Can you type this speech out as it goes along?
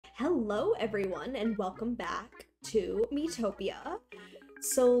Hello everyone and welcome back to Miitopia.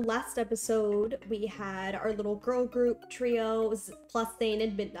 So last episode we had our little girl group trio plus Thane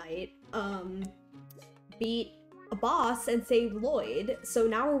and Midnight beat a boss and save Lloyd. So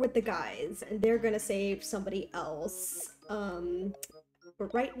now we're with the guys and they're gonna save somebody else.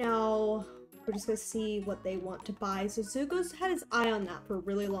 But right now we're just gonna see what they want to buy. So Zuko's had his eye on that for a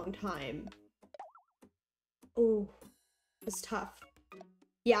really long time. Oh, it's tough.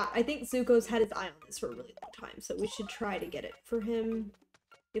 Yeah, I think Zuko's had his eye on this for a really long time, so we should try to get it for him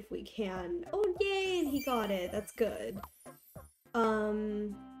if we can. Oh, yay, and he got it. That's good.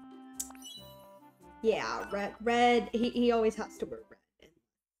 Yeah, red, he always has to wear red.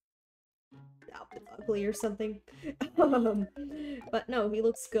 The outfit's ugly or something. But no, he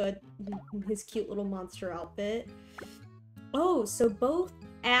looks good. His cute little monster outfit. Oh, so both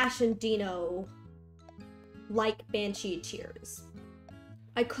Ash and Dino like Banshee Tears.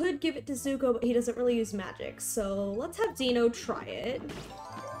 I could give it to Zuko, but he doesn't really use magic, so let's have Dino try it.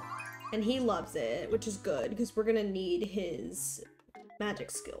 And he loves it, which is good, because we're gonna need his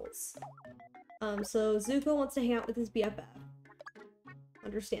magic skills. So Zuko wants to hang out with his BFF.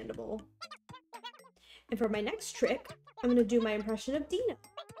 Understandable. And for my next trick, I'm gonna do my impression of Dino.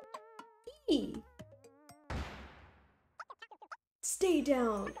 Eee. Stay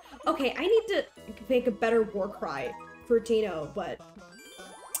down. Okay, I need to make a better war cry for Dino, but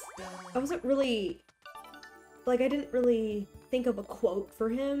I wasn't really, like, I didn't really think of a quote for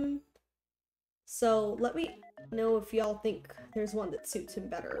him. So let me know if y'all think there's one that suits him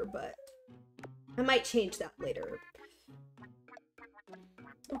better, but I might change that later.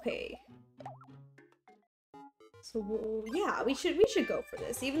 Okay. So yeah, we should go for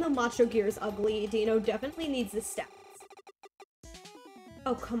this. Even though Macho Gear is ugly, Dino definitely needs the stats.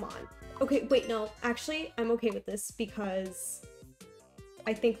 Oh, come on. Okay, wait, no. Actually, I'm okay with this because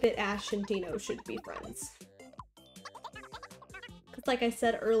I think that Ash and Dino should be friends. Because like I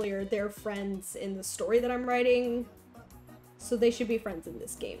said earlier, they're friends in the story that I'm writing, so they should be friends in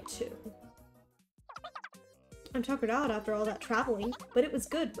this game too. I'm tuckered out after all that traveling, but it was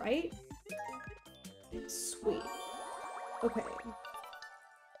good, right? Sweet. Okay.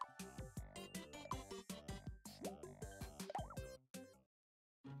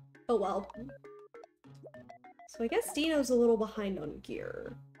 Oh well. So I guess Dino's a little behind on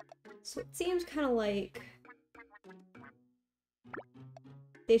gear. So it seems kind of like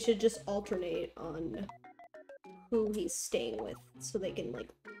they should just alternate on who he's staying with so they can, like,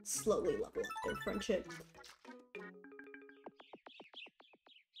 slowly level up their friendship.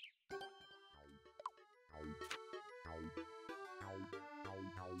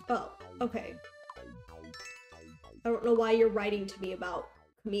 Oh, okay. I don't know why you're writing to me about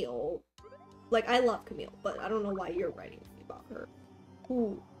Camille. Like, I love Camille, but I don't know why you're writing to me about her.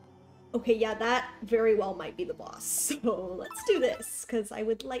 Ooh. Okay, yeah, that very well might be the boss. So let's do this, because I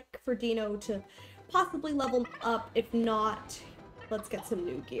would like for Dino to possibly level up. If not, let's get some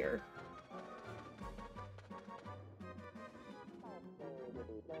new gear.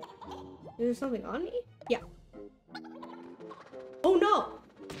 Is there something on me? Yeah. Oh no!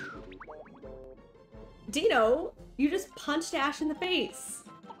 Dino, you just punched Ash in the face.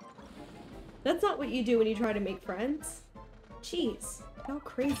 That's not what you do when you try to make friends. Jeez, how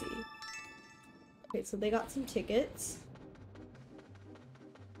crazy. Okay, so they got some tickets.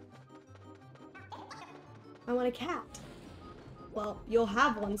 I want a cat. Well, you'll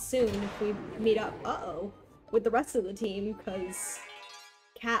have one soon if we meet up, with the rest of the team, because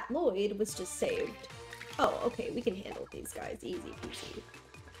Cat Lloyd was just saved. Oh, okay, we can handle these guys easy peasy.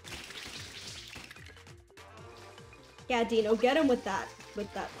 Yeah, Dino, get him with that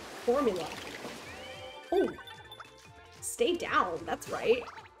formula. Oh, stay down, that's right.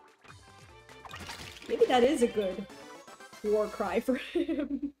 Maybe that is a good war cry for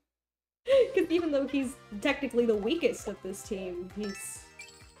him. Because even though he's technically the weakest of this team, he's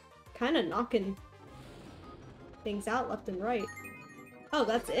kind of knocking things out left and right. Oh,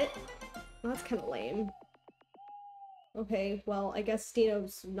 that's it? Well, that's kind of lame. Okay, well, I guess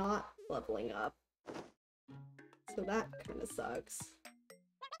Dino's not leveling up. So that kind of sucks.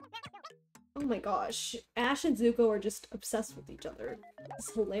 Oh my gosh, Ash and Zuko are just obsessed with each other.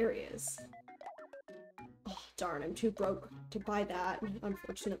 It's hilarious. Oh, darn, I'm too broke to buy that,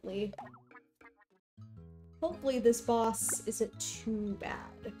 unfortunately. Hopefully this boss isn't too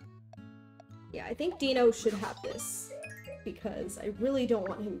bad. Yeah, I think Dino should have this, because I really don't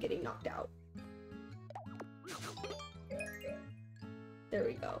want him getting knocked out. There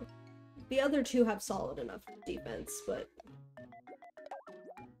we go. The other two have solid enough defense, but...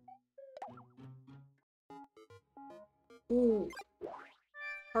 Ooh.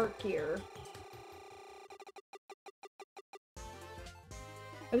 Heart gear.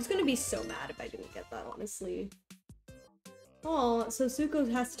 I was gonna be so mad if I didn't get that, honestly. Oh, so Zuko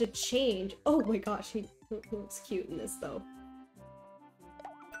has to change. Oh my gosh, he looks cute in this, though.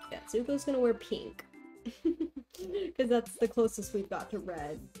 Yeah, Zuko's gonna wear pink. Because that's the closest we've got to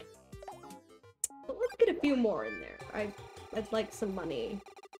red. But let's get a few more in there. I'd like some money.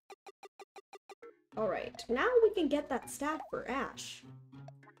 Alright, now we can get that staff for Ash.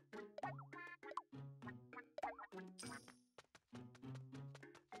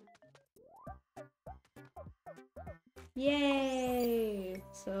 Yay!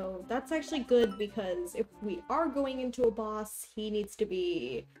 So that's actually good because if we are going into a boss, he needs to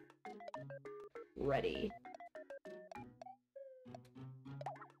be ready.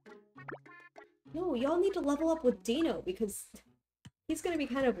 No, y'all need to level up with Dino because he's gonna be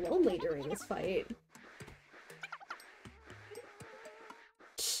kind of lonely during this fight.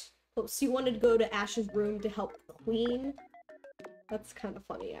 Oh, so you wanted to go to Ash's room to help clean? That's kind of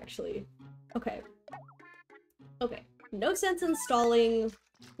funny, actually. Okay. Okay. No sense in stalling.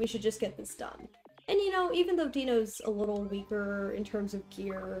 We should just get this done. And you know, even though Dino's a little weaker in terms of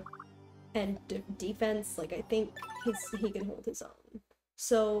gear and defense, like, I think he can hold his own.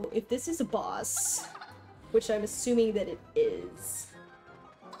 So, if this is a boss, which I'm assuming that it is,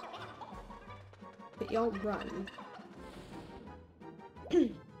 but y'all run.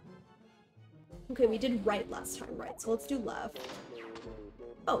 Okay, we did right last time, right? So let's do left.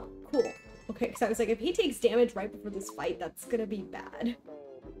 Oh, cool. Okay, because I was like, if he takes damage right before this fight, that's gonna be bad.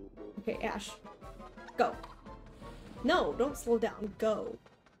 Okay, Ash. Go. No, don't slow down. Go.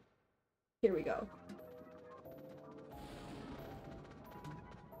 Here we go.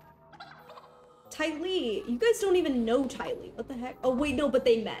 Ty Lee! You guys don't even know Ty Lee. What the heck? Oh, wait, no, but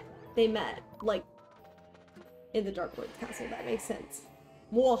they met. They met, like, in the Dark Lord's castle. That makes sense.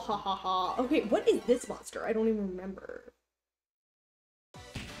 Mwahaha. Okay, what is this monster? I don't even remember.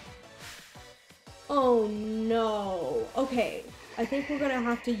 Oh no. Okay, I think we're gonna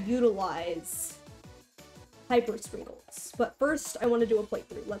have to utilize Hyper Sprinkles. But first, I want to do a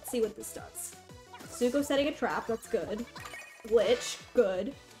playthrough. Let's see what this does. Zuko setting a trap, that's good. Glitch,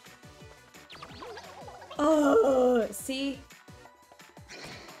 good. Oh, see?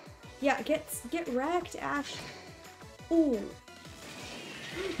 Yeah, get wrecked, Ash. Ooh.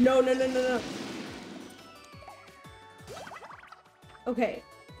 No, no, no, no, no. Okay.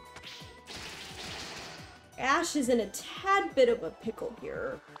 Ash is in a tad bit of a pickle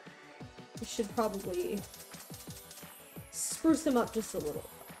here. We should probably spruce him up just a little.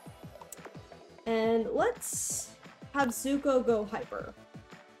 And let's have Zuko go hyper.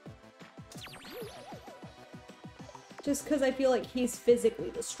 Just because I feel like he's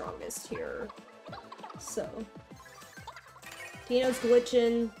physically the strongest here. So. Dino's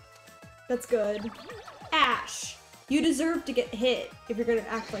glitching. That's good. Ash! You deserve to get hit if you're gonna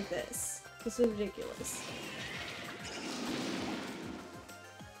act like this. This is ridiculous.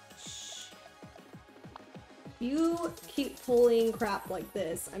 You keep pulling crap like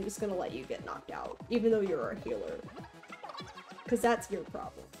this, I'm just gonna let you get knocked out, even though you're a healer. Because that's your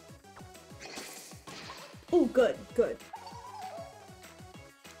problem. Oh, good, good.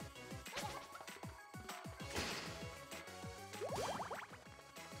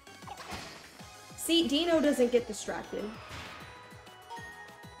 See, Dino doesn't get distracted.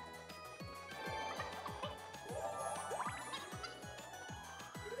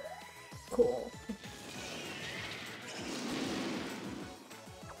 Cool.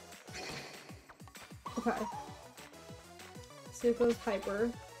 Okay. Zuko's hyper.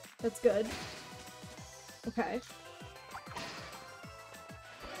 That's good. Okay.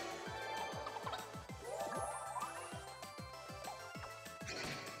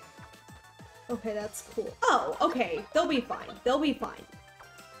 Okay, that's cool. Oh, okay. They'll be fine. They'll be fine.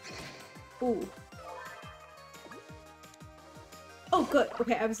 Ooh. Oh, good.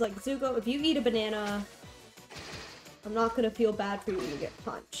 Okay, I was like, Zuko, if you eat a banana, I'm not gonna feel bad for you when you get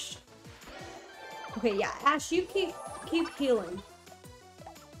punched. Okay, yeah, Ash, you keep healing.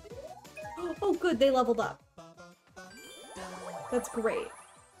 Oh, good, they leveled up. That's great.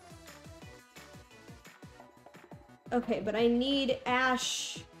 Okay, but I need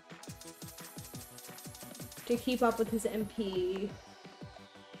Ash to keep up with his MP.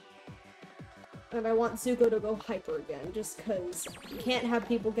 And I want Zuko to go hyper again, just because you can't have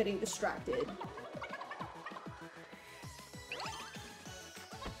people getting distracted.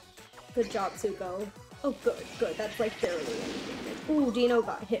 Good job, Zuko. Oh, good, good. That's like barely anything. Ooh, Dino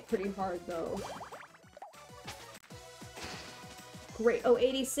got hit pretty hard, though. Great. Oh,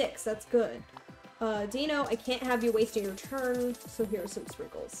 86. That's good. Dino, I can't have you wasting your turn, so here are some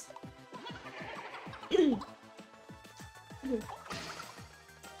sprinkles.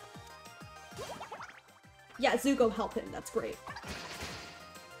 Yeah, Zuko, help him. That's great.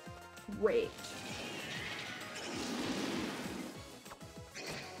 Great.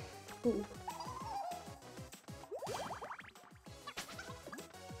 Ooh.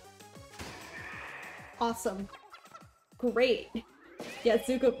 Awesome. Great. Yeah,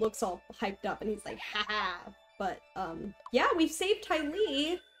 Zuko looks all hyped up and he's like, haha. But, yeah, we've saved Ty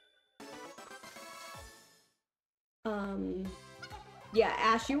Lee. Yeah,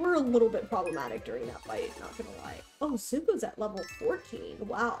 Ash, you were a little bit problematic during that fight, not gonna lie. Oh, Zuko's at level 14.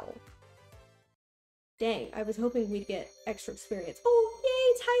 Wow. Dang, I was hoping we'd get extra experience. Oh,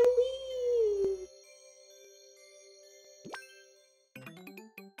 yay, Ty Lee!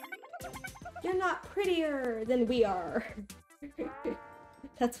 You're not prettier than we are.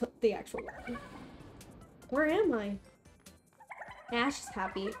 That's what the actual one. Where am I? Ash is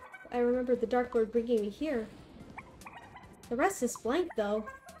happy. I remember the Dark Lord bringing me here. The rest is blank, though.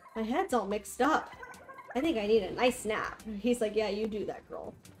 My head's all mixed up. I think I need a nice nap. He's like, yeah, you do that,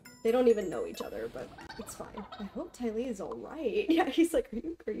 girl. They don't even know each other, but it's fine. I hope Ty Lee is alright. Yeah, he's like,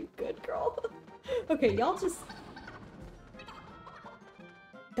 are you good, girl? Okay, y'all just...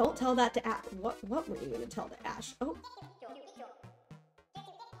 Don't tell that to Ash. What were you gonna tell to Ash? Oh.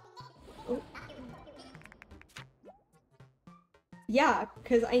 Oh. Yeah,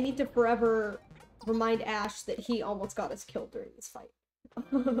 because I need to forever remind Ash that he almost got us killed during this fight.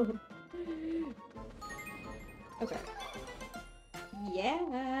 Okay.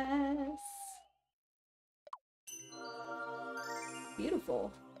 Yes!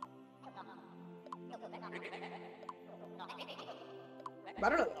 Beautiful.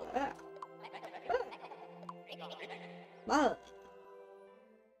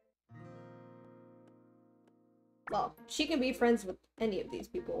 Well, she can be friends with any of these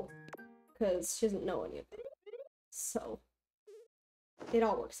people, because she doesn't know any of them. So, it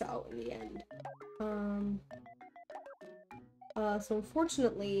all works out in the end. So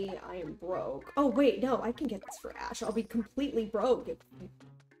unfortunately, I am broke. Oh wait, no, I can get this for Ash. I'll be completely broke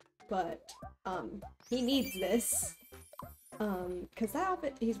but, he needs this. Cause that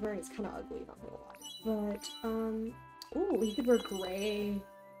outfit he's wearing is kind of ugly, not gonna lie. But, ooh, he could wear gray.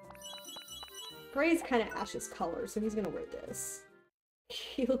 Gray is kind of Ash's color, so he's gonna wear this.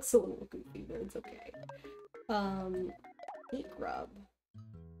 He looks a little goofy, but it's okay. Eat grub.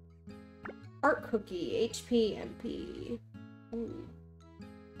 Art cookie, HP, MP. Ooh.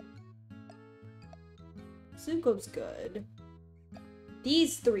 Zuko's good.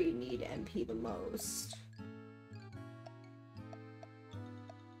 These three need MP the most.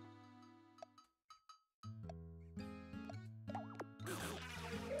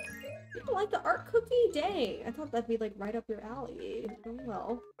 You don't like the art cookie? Dang, I thought that'd be like right up your alley. Oh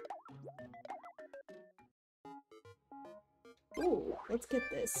well. Ooh, let's get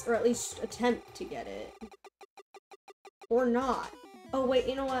this. Or at least attempt to get it. Or not. Oh wait,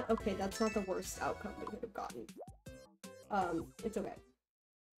 you know what? Okay, that's not the worst outcome we could have gotten. It's okay.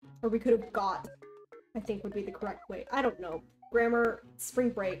 Or we could have got, I think would be the correct way. I don't know. Grammar, spring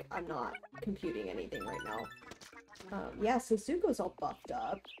break, I'm not computing anything right now. Yeah, so Zuko's all buffed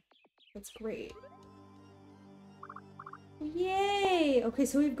up. That's great. Yay! Okay,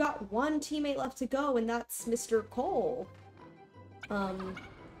 so we've got one teammate left to go, and that's Mr. Cole.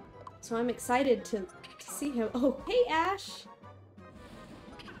 So I'm excited to see him. Oh, hey, Ash!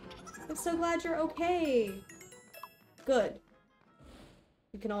 I'm so glad you're okay. Good.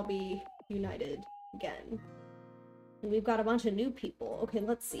 We can all be united again. And we've got a bunch of new people. Okay,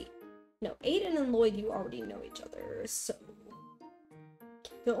 let's see. No, Aiden and Lloyd, you already know each other, so...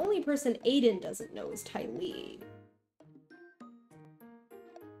 The only person Aiden doesn't know is Ty Lee.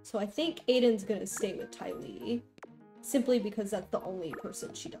 So I think Aiden's gonna stay with Ty Lee. Simply because that's the only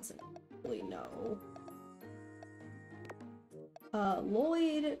person she doesn't really know.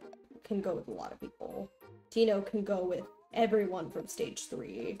 Lloyd can go with a lot of people. Dino can go with everyone from stage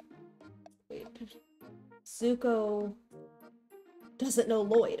 3. Wait. Zuko doesn't know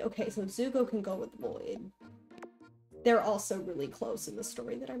Lloyd. Okay, so Zuko can go with Lloyd. They're also really close in the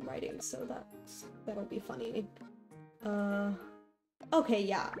story that I'm writing, so that'll be funny. Okay,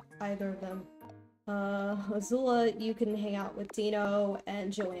 yeah, either of them. Azula, you can hang out with Dino,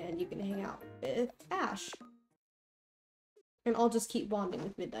 and Joanne, you can hang out with Ash. And I'll just keep bonding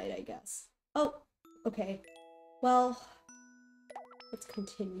with Midnight, I guess. Oh, okay. Well, let's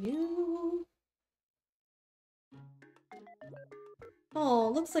continue. Oh,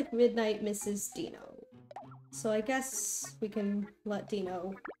 looks like Midnight misses Dino. So I guess we can let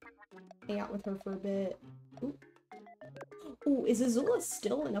Dino hang out with her for a bit. Ooh, Ooh, is Azula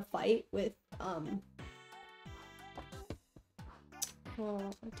still in a fight with, oh,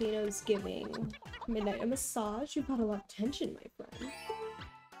 Dino's giving Midnight a massage? You've got a lot of tension, my friend.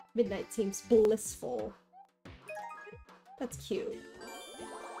 Midnight seems blissful. That's cute.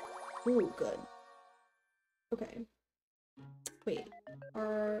 Ooh, good. Okay. Wait.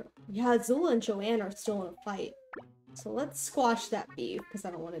 Yeah, Azula and Joanne are still in a fight. So let's squash that beef, because I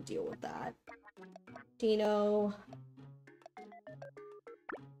don't want to deal with that. Dino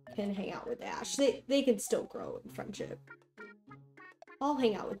can hang out with Ash. They can still grow in friendship. I'll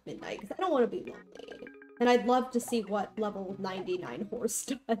hang out with Midnight, because I don't want to be lonely. And I'd love to see what level 99 horse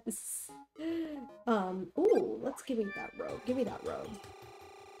does. Ooh, let's give me that robe. Give me that robe.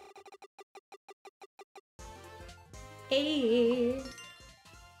 Hey!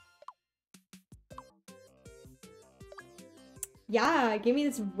 Yeah, give me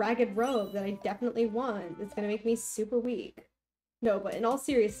this ragged robe that I definitely want. It's gonna make me super weak. No, but in all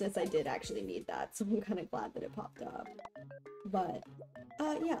seriousness, I did actually need that, so I'm kind of glad that it popped up. But,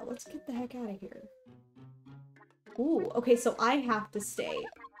 yeah, let's get the heck out of here. Ooh, okay, so I have to stay.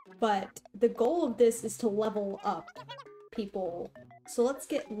 But the goal of this is to level up people. So let's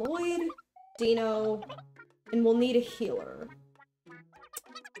get Lloyd, Dino, and we'll need a healer.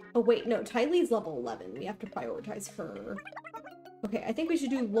 Oh wait, no, Ty Lee's level 11. We have to prioritize her. Okay, I think we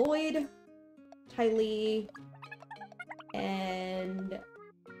should do Lloyd, Ty Lee, and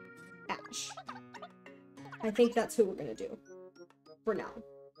Ash. I think that's who we're gonna do. For now.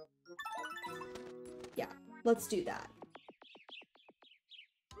 Yeah, let's do that.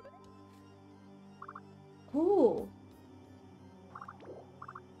 Ooh.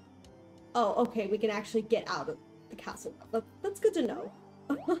 Oh, okay, we can actually get out of the castle. That's good to know.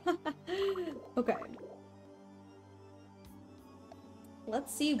 Okay.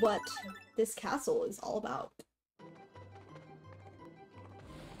 Let's see what this castle is all about.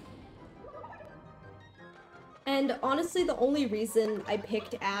 And honestly, the only reason I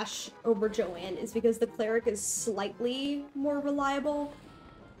picked Ash over Joanne is because the cleric is slightly more reliable.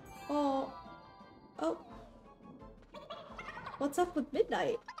 Oh. Oh. What's up with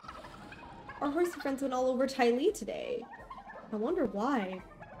Midnight? Our horsey friends went all over Ty Lee today. I wonder why.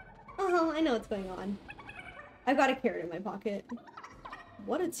 Oh, I know what's going on. I've got a carrot in my pocket.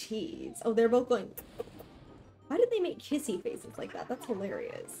 What a tease. Oh, they're both going... Why did they make kissy faces like that? That's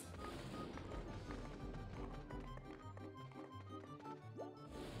hilarious.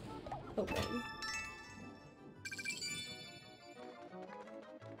 Open.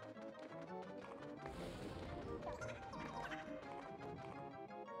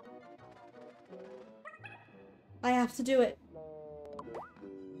 I have to do it.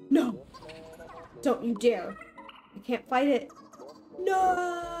 No! Don't you dare. I can't fight it.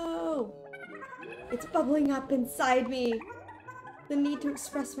 No! It's bubbling up inside me. The need to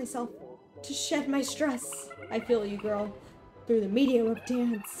express myself, to shed my stress. I feel you, girl. Through the medium of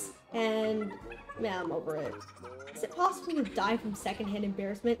dance. And, man, I'm over it. Is it possible to die from secondhand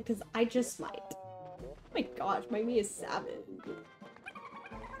embarrassment? Because I just might. Oh my gosh, my me is savage.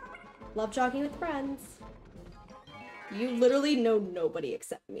 Love jogging with friends. You literally know nobody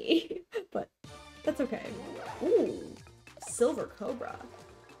except me. But that's okay. Ooh, silver cobra.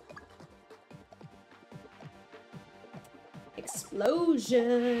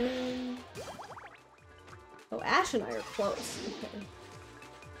 Explosion. Oh, Ash and I are close. Okay.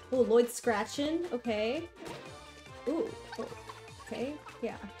 Oh, Lloyd's scratching. Okay. Ooh. Oh. Okay.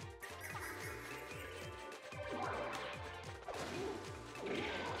 Yeah.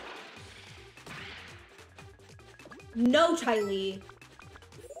 No, Ty Lee.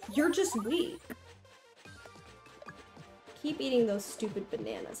 You're just weak. Keep eating those stupid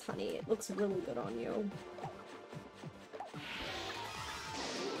bananas, honey. It looks really good on you.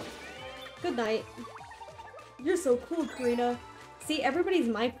 Good night. You're so cool, Karina. See, everybody's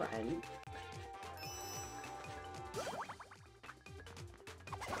my friend.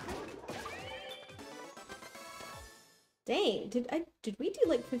 Dang, did we do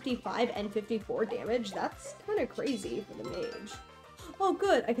like 55 and 54 damage? That's kind of crazy for the mage. Oh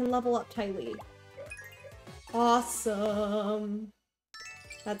good, I can level up Ty Lee. Awesome.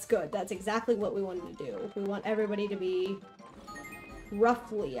 That's good. That's exactly what we wanted to do. We want everybody to be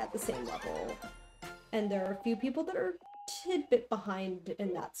roughly at the same level. And there are a few people that are a tidbit behind,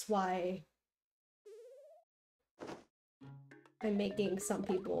 and that's why I'm making some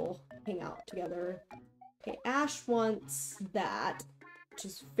people hang out together. Okay, Ash wants that, which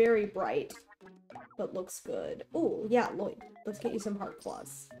is very bright, but looks good. Oh, yeah, Lloyd. Let's get you some heart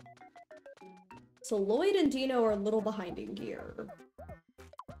claws. So Lloyd and Dino are a little behind in gear.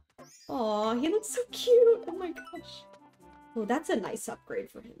 Aw, he looks so cute! Oh my gosh. Oh, that's a nice upgrade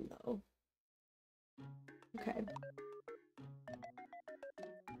for him, though. Okay.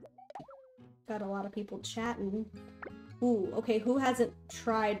 Got a lot of people chatting. Ooh, okay, who hasn't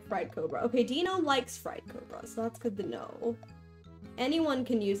tried fried cobra? Okay, Dino likes fried cobra, so that's good to know. Anyone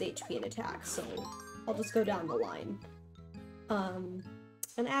can use HP and attack, so I'll just go down the line.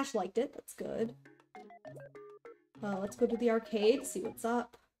 And Ash liked it, that's good. Let's go to the arcade, see what's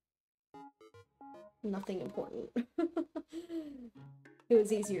up. Nothing important. It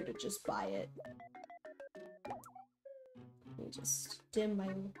was easier to just buy it. Let me just dim my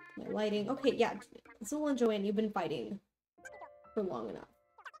lighting. Okay, yeah, Zula and Joanne, you've been fighting for long enough.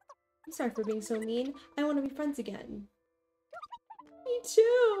 I'm sorry for being so mean. I want to be friends again. Me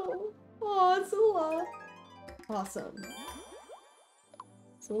too! Aw, Zula! Awesome.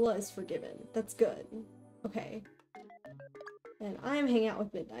 Zula is forgiven. That's good. Okay. And I'm hanging out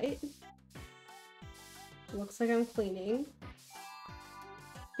with Midnight. Looks like I'm cleaning.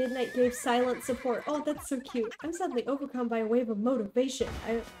 Midnight gave silent support. Oh, that's so cute. I'm suddenly overcome by a wave of motivation.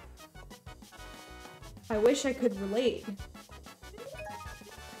 I wish I could relate.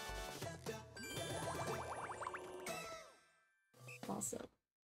 Awesome.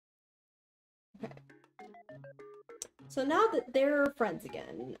 Okay. So now that they're friends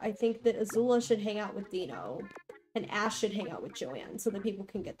again, I think that Azula should hang out with Dino, and Ash should hang out with Joanne, so that people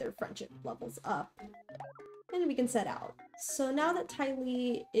can get their friendship levels up. And we can set out. So now that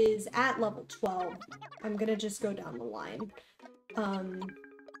Tylee is at level 12, I'm gonna just go down the line.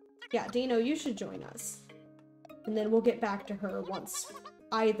 Yeah, Dino, you should join us. And then we'll get back to her once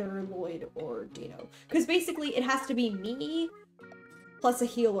either Lloyd or Dino. Because basically it has to be me plus a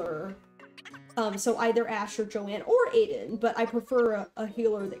healer. So either Ash or Joanne or Aiden, but I prefer a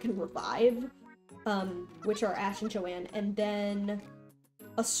healer that can revive, which are Ash and Joanne, and then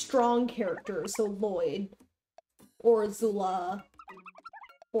a strong character, so Lloyd, or Zula,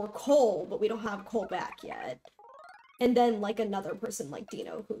 or Cole, but we don't have Cole back yet. And then, like, another person like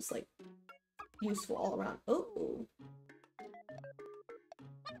Dino, who's, like, useful all around. Oh!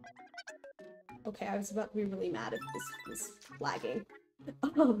 Okay, I was about to be really mad if this was lagging.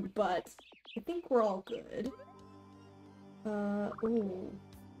 But I think we're all good. Ooh.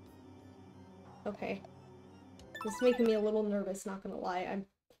 Okay. This is making me a little nervous, not gonna lie. I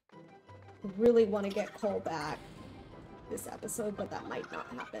really want to get Cole back this episode, but that might not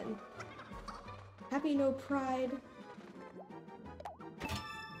happen. Happy no pride.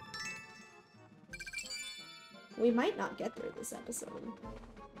 We might not get there this episode.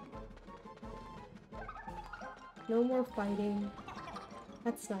 No more fighting.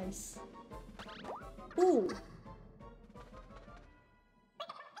 That's nice. Ooh!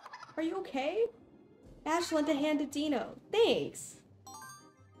 Are you okay? Ash lent a hand to Dino. Thanks!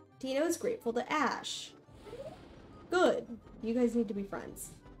 Dino is grateful to Ash. Good. You guys need to be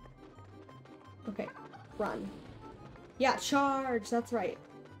friends. Okay. Run. Yeah, charge! That's right.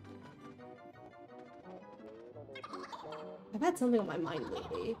 I've had something on my mind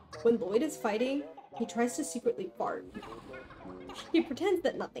lately. When Lloyd is fighting, he tries to secretly fart. He pretends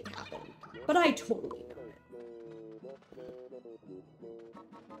that nothing happened, but I totally know it.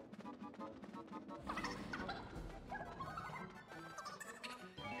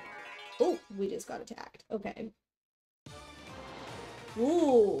 Oh, we just got attacked. Okay.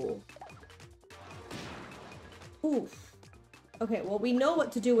 Ooh. Oof. Okay, well, we know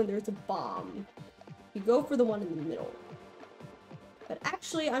what to do when there's a bomb. You go for the one in the middle. But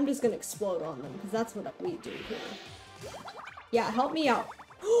actually, I'm just gonna explode on them, because that's what we do here. Yeah, help me out.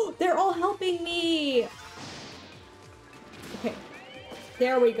 They're all helping me! Okay.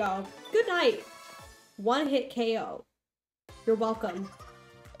 There we go. Good night! One hit KO. You're welcome.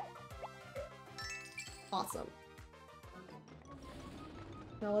 Awesome.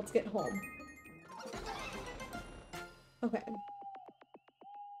 Now let's get home. Okay.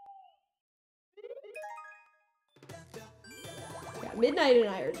 Yeah, Midnight and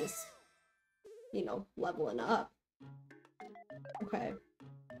I are just, you know, leveling up. Okay.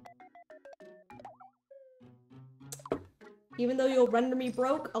 Even though you'll render me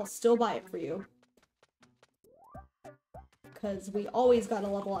broke, I'll still buy it for you. Because we always gotta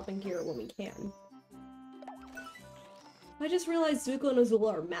level up in gear when we can. I just realized Zuko and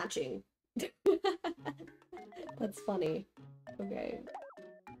Azula are matching. That's funny. Okay.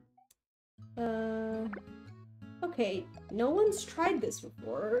 Okay, no one's tried this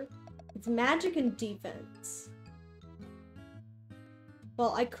before. It's magic and defense.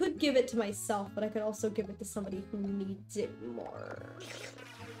 Well, I could give it to myself, but I could also give it to somebody who needs it more.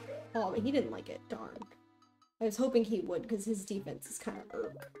 Oh, but he didn't like it, darn. I was hoping he would, because his defense is kind of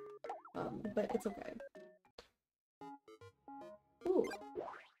irk. But it's okay. Ooh.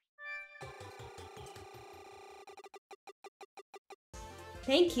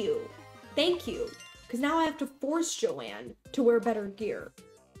 Thank you. Thank you. Because now I have to force Joanne to wear better gear.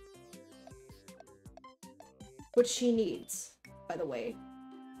 Which she needs, by the way.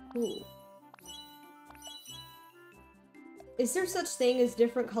 Ooh. Is there such thing as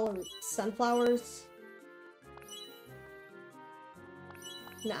different colored sunflowers?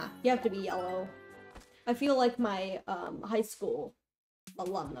 Nah, you have to be yellow. I feel like my high school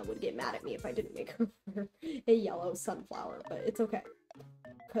alumna would get mad at me if I didn't make her a yellow sunflower, but it's okay.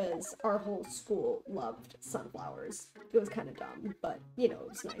 Because our whole school loved sunflowers. It was kind of dumb, but, you know, it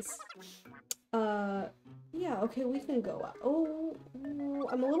was nice. Yeah, okay, we can go up. Oh,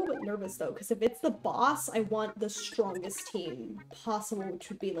 I'm a little bit nervous, though, because if it's the boss, I want the strongest team possible, which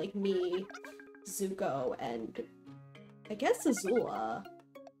would be, like, me, Zuko, and I guess Azula.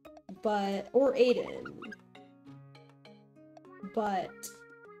 But, or Aiden. But,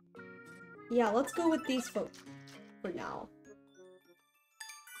 yeah, let's go with these folks for now.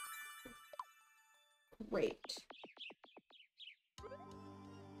 Great.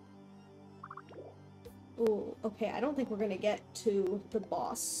 Ooh, okay, I don't think we're gonna get to the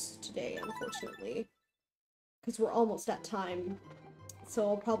boss today, unfortunately. Because we're almost at time. So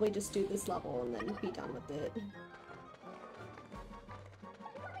I'll probably just do this level and then be done with it.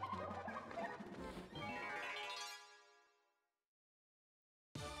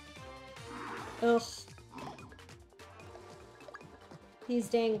 Ugh. These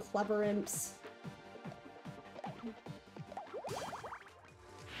dang clever imps.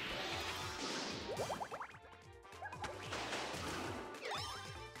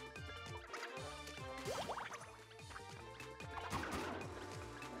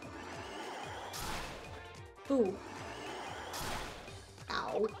 Ooh.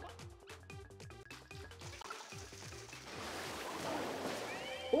 Ow.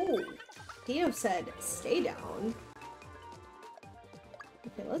 Ooh. Dio said, stay down.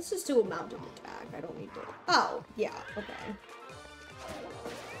 Okay, let's just do a mountain attack. I don't need to... Oh, yeah, okay.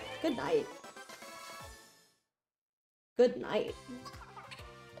 Good night. Good night.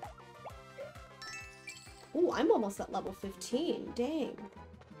 Ooh, I'm almost at level 15. Dang.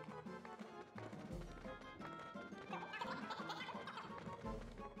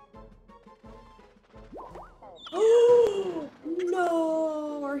 Oh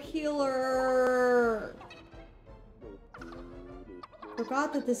no, our healer.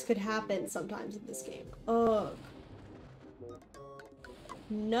 Forgot that this could happen sometimes in this game. Ugh.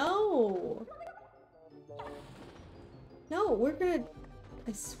 No. No, we're gonna...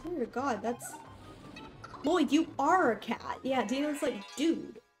 I swear to God, that's... Lloyd, you are a cat. Yeah, Dino's like,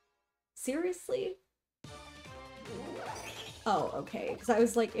 dude. Seriously? Oh, okay. Because I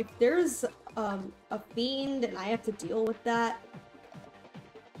was like, if there's a fiend and I have to deal with that,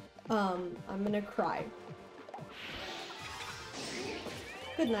 I'm gonna cry.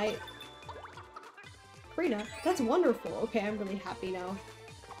 Good night. Karina, that's wonderful. Okay, I'm really happy now.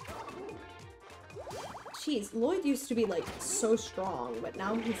 Jeez, Lloyd used to be, like, so strong, but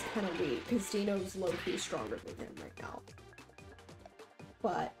now he's kind of weak, because Dino's low-key stronger than him right now.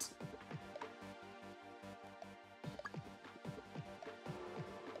 But...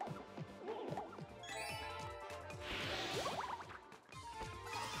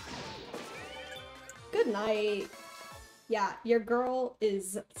 Good night. Yeah, your girl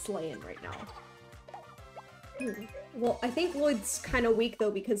is slaying right now. Well, I think Lloyd's kind of weak,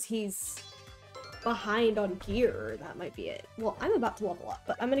 though, because he's behind on gear. That might be it. Well, I'm about to level up,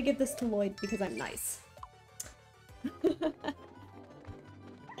 but I'm gonna give this to Lloyd because I'm nice.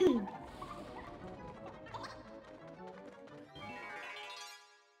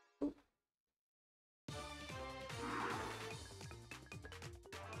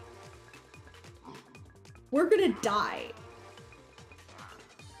 We're gonna die.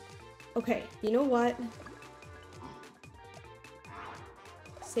 Okay, you know what?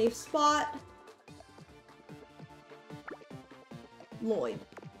 Safe spot. Lloyd.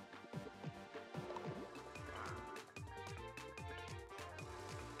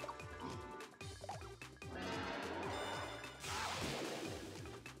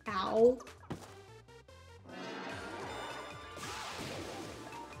 Ow.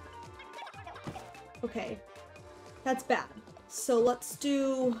 Okay. That's bad. So let's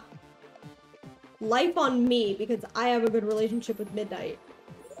do life on me because I have a good relationship with Midnight.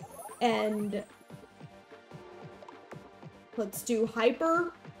 And let's do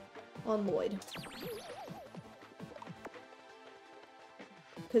hyper on Lloyd.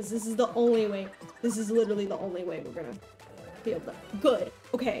 Because this is the only way. This is literally the only way we're gonna be able to. Good.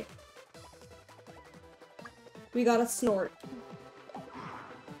 Okay. We gotta snort.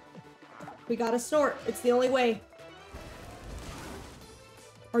 We gotta snort. It's the only way.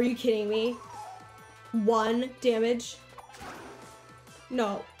 Are you kidding me? 1 damage?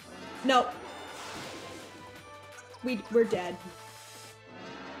 No. No. We're dead.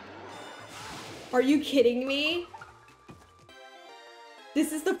 Are you kidding me?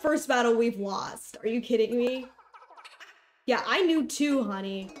 This is the first battle we've lost. Are you kidding me? Yeah, I knew too,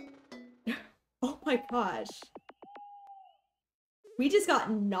 honey. Oh my gosh. We just got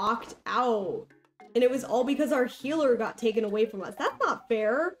knocked out. And it was all because our healer got taken away from us. That's not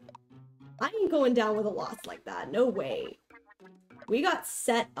fair. I ain't going down with a loss like that. No way. We got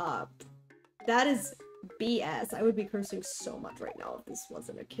set up. That is BS. I would be cursing so much right now if this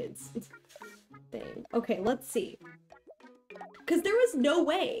wasn't a kid's thing. Okay, let's see. Because there was no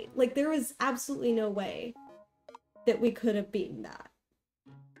way. Like, there was absolutely no way that we could have beaten that.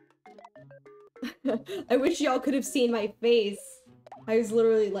 I wish y'all could have seen my face. I was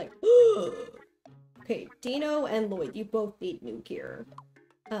literally like, okay, Dino and Lloyd, you both need new gear.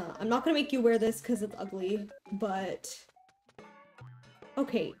 I'm not gonna make you wear this because it's ugly, but...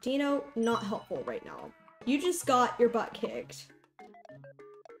 Okay, Dino, not helpful right now. You just got your butt kicked.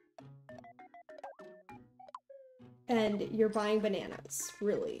 And you're buying bananas,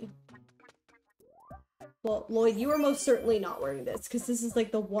 really. Well, Lloyd, you are most certainly not wearing this, because this is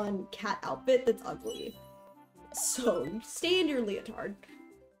like the one cat outfit that's ugly. So, stay in your leotard.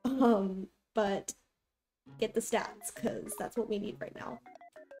 But get the stats, because that's what we need right now.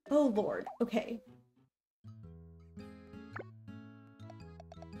 Oh lord, okay.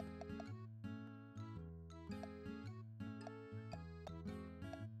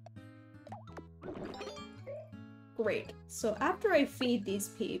 Great. So after I feed these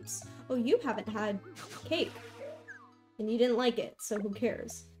peeps... Oh, you haven't had cake. And you didn't like it, so who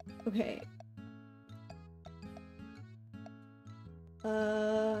cares? Okay.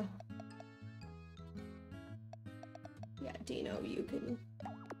 Yeah, Dino, you can...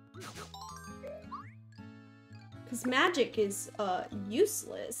 Because magic is,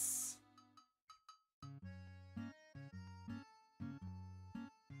 useless.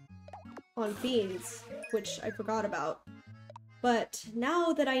 On fiends, which I forgot about. But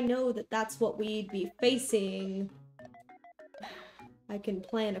now that I know that that's what we'd be facing, I can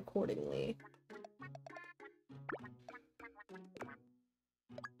plan accordingly.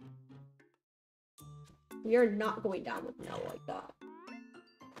 We are not going down with Nell like that.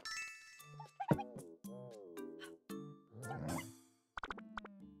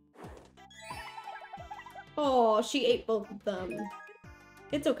 Oh, she ate both of them.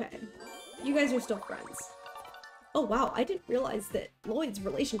 It's okay. You guys are still friends. Oh wow, I didn't realize that Lloyd's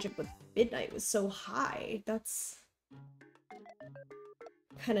relationship with Midnight was so high. That's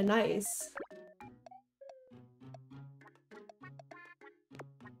kind of nice.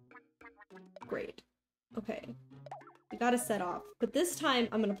 Great. Okay. We gotta set off. But this time,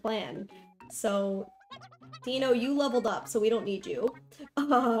 I'm gonna plan. So, Dino, you leveled up, so we don't need you.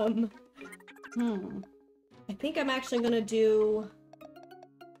 I think I'm actually gonna do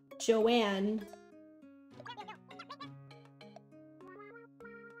Joanne.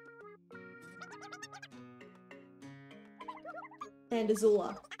 And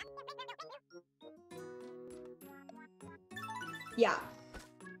Azula. Yeah.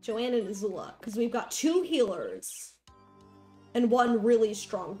 Joanne and Azula. Because we've got 2 healers. And 1 really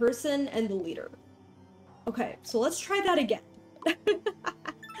strong person and the leader. Okay, so let's try that again.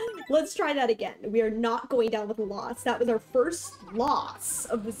 Let's try that again. We are not going down with a loss. That was our first loss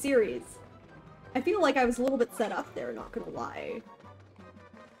of the series. I feel like I was a little bit set up there, not gonna lie.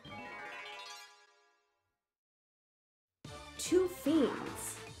 2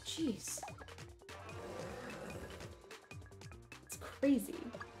 fiends. Jeez. It's crazy.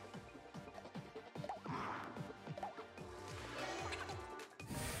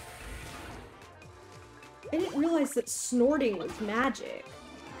 I didn't realize that snorting was magic.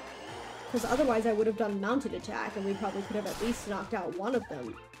 Because otherwise I would have done mounted attack and we probably could have at least knocked out one of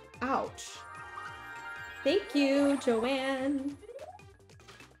them. Ouch. Thank you, Joanne.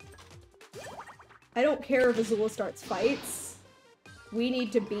 I don't care if Azula starts fights. We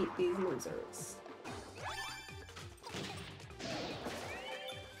need to beat these losers.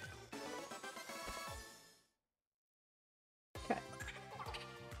 Okay.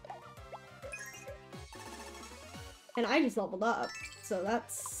 And I just leveled up, so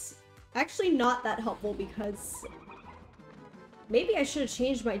that's actually not that helpful because maybe I should have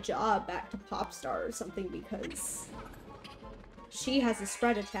changed my job back to Popstar or something because she has a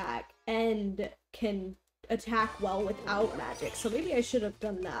spread attack and can attack well without magic, so maybe I should have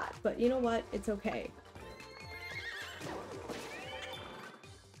done that, but you know what? It's okay.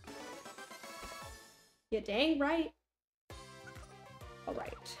 Yeah, dang right.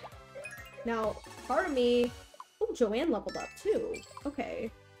 Alright. Now, part of me... Oh, Joanne leveled up too. Okay.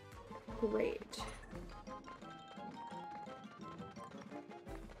 Great.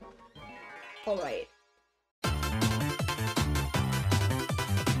 Alright.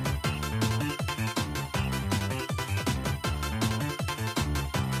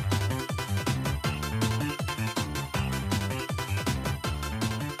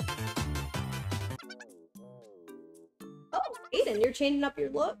 Oh, Aiden, you're changing up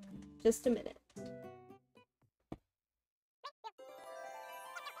your look? Just a minute.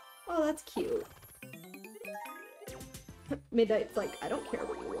 Oh, that's cute. Midnight's like, I don't care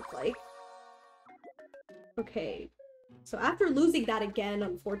what you look like. Okay. So after losing that again,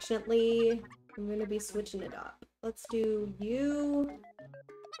 unfortunately, I'm gonna be switching it up. Let's do you.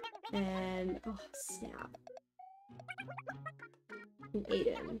 And, oh, snap. And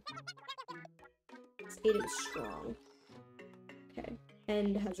Aiden. Aiden's strong. Okay.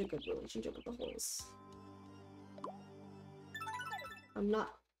 And has a good relationship with the holes. I'm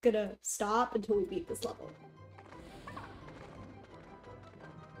not gonna stop until we beat this level.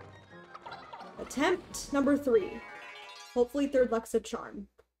 Attempt number 3. Hopefully third luck's a charm.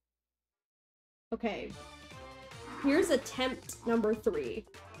 Okay. Here's attempt number 3.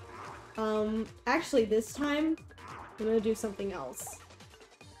 Actually this time, I'm gonna do something else.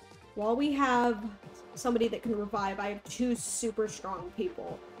 While we have somebody that can revive, I have 2 super strong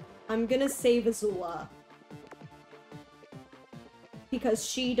people. I'm gonna save Azula. Because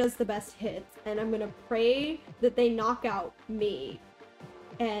she does the best hits, and I'm gonna pray that they knock out me.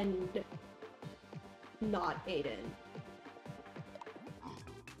 And... not Aiden.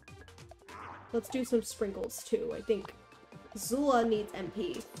 Let's do some sprinkles too. I think Zula needs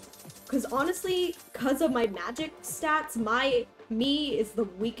MP. Because honestly, because of my magic stats, me is the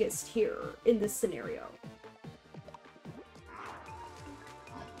weakest here in this scenario.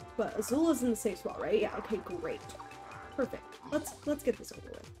 But Azula's in the safe spot, right? Yeah, okay, great. Perfect. Let's get this over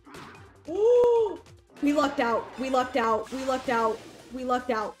with. Oh! We lucked out. We lucked out. We lucked out. We lucked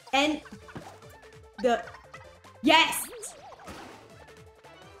out. And the... Yes!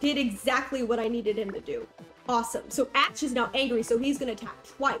 Did exactly what I needed him to do. Awesome. So Ash is now angry, so he's gonna attack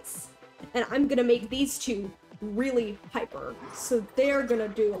twice. And I'm gonna make these 2 really hyper. So they're gonna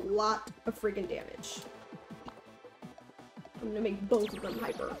do a lot of freaking damage. I'm gonna make both of them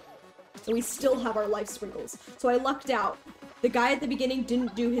hyper. And we still have our life sprinkles. So I lucked out. The guy at the beginning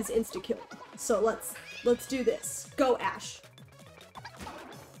didn't do his insta-kill. So let's do this. Go, Ash.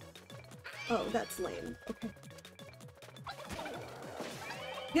 Oh, that's lame. Okay.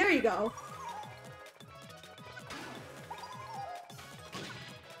 There you go.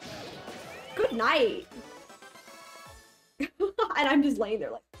 Good night. And I'm just laying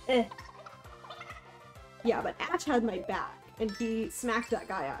there like, eh. Yeah, but Ash had my back, and he smacked that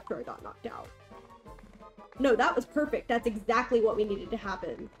guy after I got knocked out. No, that was perfect. That's exactly what we needed to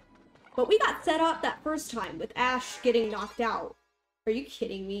happen. But we got set up that first time with Ash getting knocked out. Are you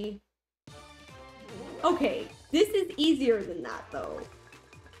kidding me? Okay, this is easier than that, though.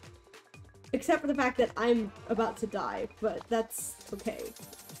 Except for the fact that I'm about to die, but that's okay.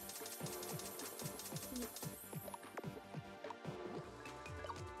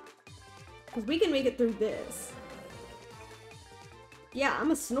 Because we can make it through this. Yeah,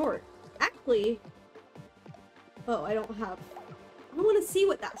 I'm a snort. Actually... Oh, I don't have... I don't want to see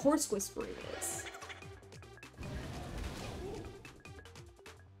what that horse whispering is.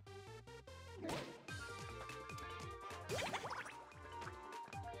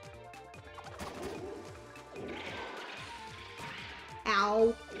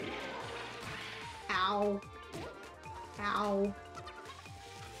 Ow. Ow. Ow.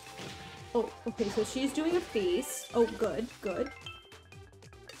 Oh, okay, so she's doing a feast. Oh, good, good.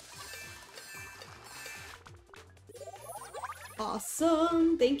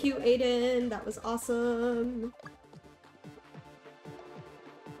 Awesome! Thank you, Aiden! That was awesome!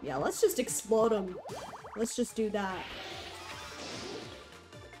 Yeah, let's just explode them. Let's just do that.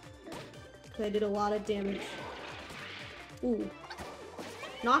 I did a lot of damage. Ooh.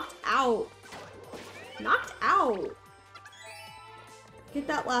 Knocked out! Knocked out! Get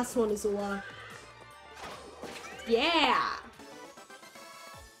that last one, Azula. Yeah!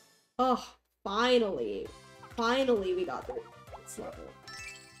 Oh, finally. Finally we got through this level.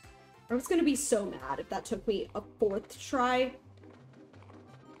 I was gonna be so mad if that took me a 4th try.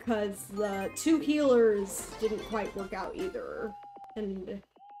 Because the 2 healers didn't quite work out either. And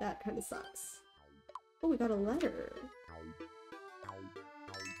that kind of sucks. Oh, we got a letter.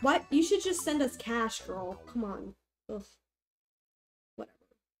 What? You should just send us cash, girl. Come on. Ugh. Whatever.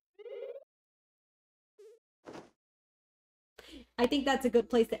 I think that's a good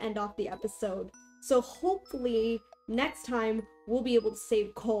place to end off the episode. So hopefully next time we'll be able to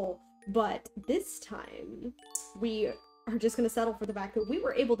save Cole, but this time we are just going to settle for the fact that we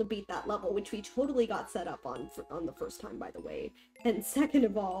were able to beat that level, which we totally got set up on the first time, by the way. And second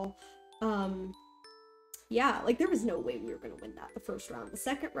of all, yeah, like there was no way we were going to win that the first round. The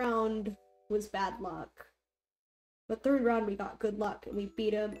second round was bad luck. The third round we got good luck and we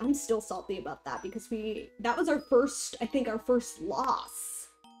beat him. I'm still salty about that because that was our first, I think our first loss.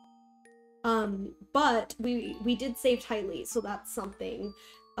 But we did save Tylee, so that's something.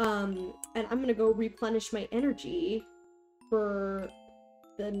 And I'm gonna go replenish my energy for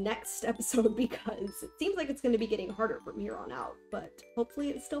the next episode because it seems like it's gonna be getting harder from here on out, but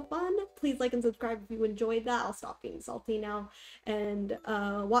hopefully it's still fun. Please like and subscribe if you enjoyed that. I'll stop being salty now and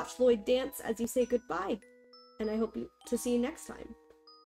watch Lloyd dance as you say goodbye. And I hope to see you next time.